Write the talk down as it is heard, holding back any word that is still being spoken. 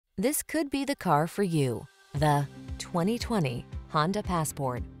This could be the car for you. The 2020 Honda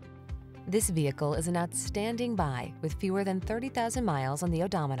Passport. This vehicle is an outstanding buy with fewer than 30,000 miles on the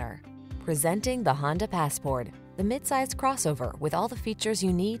odometer. Presenting the Honda Passport, the midsize crossover with all the features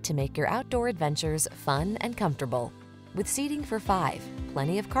you need to make your outdoor adventures fun and comfortable. With seating for 5,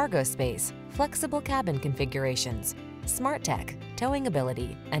 plenty of cargo space, flexible cabin configurations, smart tech, towing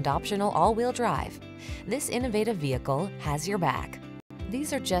ability, and optional all-wheel drive, this innovative vehicle has your back.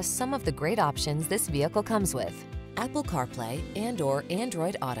 These are just some of the great options this vehicle comes with: Apple CarPlay and/or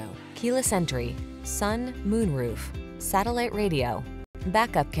Android Auto, keyless entry, sun, moonroof, satellite radio,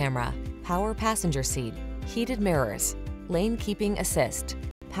 backup camera, power passenger seat, heated mirrors, lane keeping assist,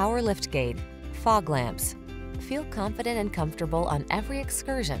 power liftgate, fog lamps. Feel confident and comfortable on every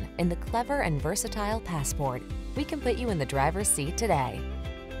excursion in the clever and versatile Passport. We can put you in the driver's seat today.